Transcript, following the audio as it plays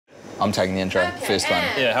I'm taking the intro, first one.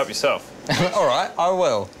 Yeah, help yourself. All right, I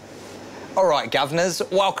will. All right, governors,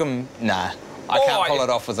 welcome. Nah, I can't pull it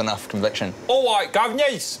off with enough conviction. All right,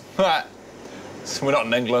 governors. Right. So we're not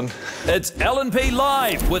in England. It's L&P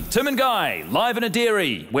Live with Tim and Guy, live in a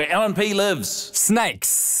dairy where L&P lives.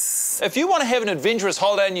 Snakes. If you want to have an adventurous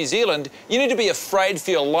holiday in New Zealand, you need to be afraid for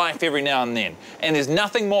your life every now and then. And there's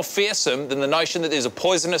nothing more fearsome than the notion that there's a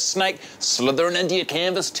poisonous snake slithering into your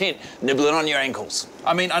canvas tent, nibbling on your ankles.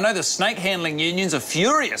 I mean, I know the snake handling unions are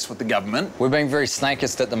furious with the government. We're being very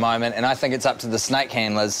snakist at the moment, and I think it's up to the snake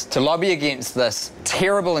handlers to lobby against this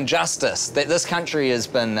terrible injustice that this country has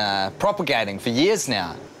been propagating for years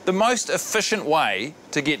now. The most efficient way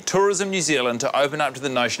to get Tourism New Zealand to open up to the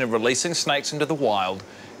notion of releasing snakes into the wild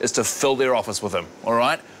is to fill their office with them, all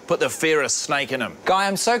right? Put the fairest snake in them. Guy,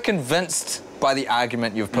 I'm so convinced by the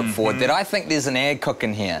argument you've put forward that I think there's an ad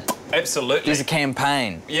cooking here. Absolutely. There's a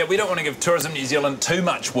campaign. Yeah, we don't want to give Tourism New Zealand too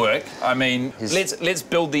much work. I mean, let's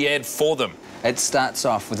build the ad for them. It starts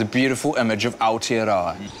off with a beautiful image of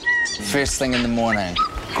Aotearoa. First thing in the morning,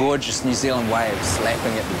 gorgeous New Zealand waves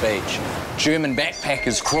slapping at the beach, German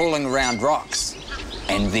backpackers crawling around rocks,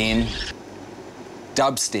 and then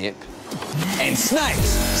dubstep and snakes!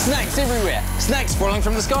 Snakes everywhere! Snakes falling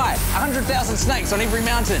from the sky! 100,000 snakes on every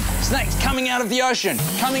mountain! Snakes coming out of the ocean!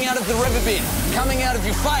 Coming out of the riverbed! Coming out of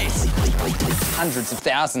your face! Hundreds of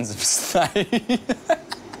thousands of snakes!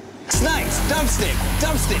 Snakes! Dubstep!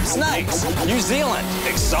 Dubstep! Snakes! New Zealand!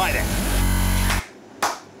 Exciting!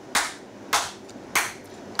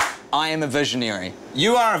 I am a visionary.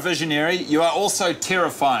 You are a visionary. You are also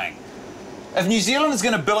terrifying. If New Zealand is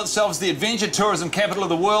going to bill itself as the adventure tourism capital of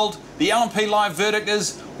the world, the L&P Live verdict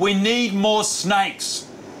is we need more snakes.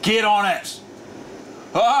 Get on it.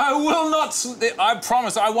 I will not, I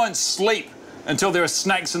promise I won't sleep until there are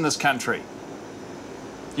snakes in this country.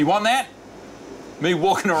 You want that? Me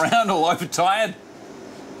walking around all overtired?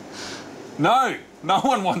 No, no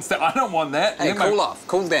one wants that. I don't want that. Hey, cool off,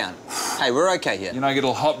 cool down. Hey, we're okay here. You know, I get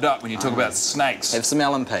all hopped up when you talk about snakes. Have some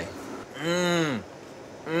L&P. Mmm.